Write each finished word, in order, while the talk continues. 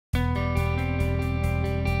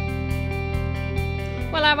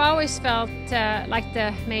I've always felt like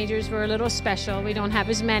the majors were a little special. We don't have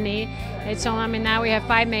as many. I mean, now we have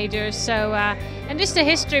 5 majors. So, and just the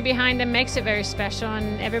history behind them makes it very special.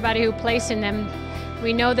 And everybody who plays in them,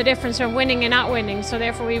 we know the difference from winning and not winning. So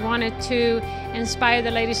therefore, we wanted to inspire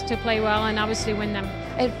the ladies to play well and obviously win them.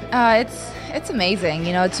 It's amazing,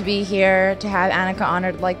 you know, to be here, to have Annika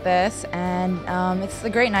honored like this, and it's a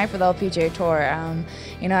great night for the LPGA Tour.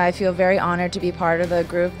 You know, I feel very honored to be part of the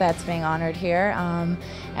group that's being honored here,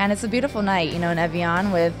 and it's a beautiful night, you know, in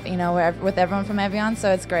Evian with everyone from Evian,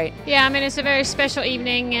 so it's great. Yeah, I mean, it's a very special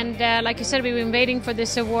evening, and like you said, we've been waiting for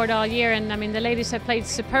this award all year, and I mean, the ladies have played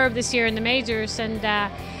superb this year in the majors, and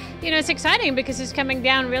you know, it's exciting because it's coming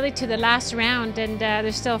down really to the last round, and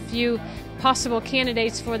there's still a few possible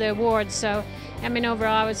candidates for the award. So, I mean,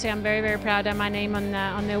 overall, I would say I'm very, very proud to have my name on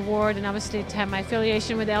the award, and obviously to have my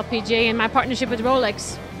affiliation with LPGA and my partnership with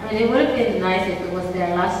Rolex. I mean, it would have been nice if it was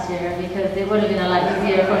there last year, because it would have been a lot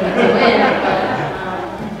easier for me to win.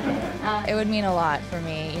 It would mean a lot for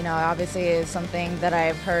me. You know, obviously it's something that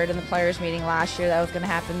I've heard in the players' meeting last year that was going to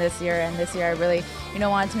happen this year, and this year I really, you know,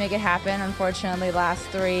 wanted to make it happen. Unfortunately, last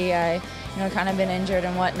 3 I kind of been injured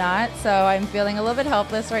and whatnot, so I'm feeling a little bit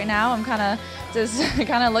helpless right now. I'm kind of just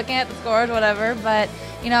kind of looking at the scores, whatever, but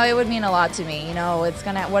you know, it would mean a lot to me. You know,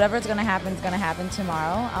 whatever's gonna happen is gonna happen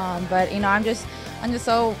tomorrow. But you know, I'm just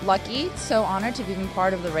so lucky, so honored to be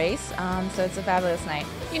part of the race. So it's a fabulous night.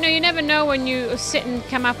 You know, you never know when you sit and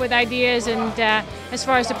come up with ideas, and as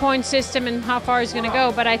far as the point system and how far it's going to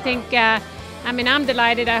go. But I think, I mean, I'm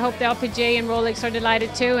delighted. I hope the LPGA and Rolex are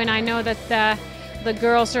delighted too, and I know that the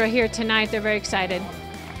girls who are here tonight, they're very excited.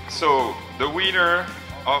 So the winner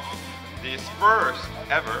of this first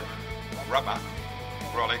ever Rabat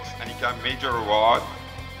Rolex Annika Major Award,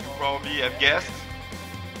 you probably have guessed.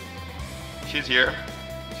 She's here.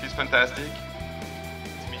 She's fantastic.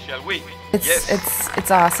 It's Michelle Wee.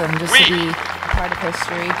 It's awesome just to be part of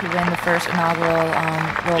history, to win the first inaugural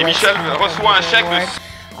Rolex. Et Michelle reçoit un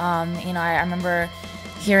chèque. You know, I remember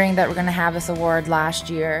hearing that we're going to have this award last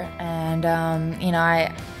year, and you know,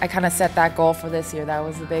 I kind of set that goal for this year. That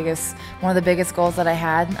was one of the biggest goals that I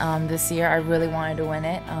had this year. I really wanted to win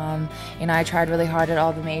it. You know, I tried really hard at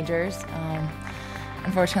all the majors.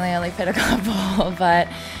 Unfortunately, I only played a couple, but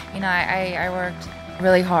you know, I worked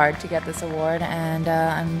really hard to get this award, and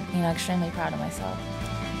I'm, you know, extremely proud of myself.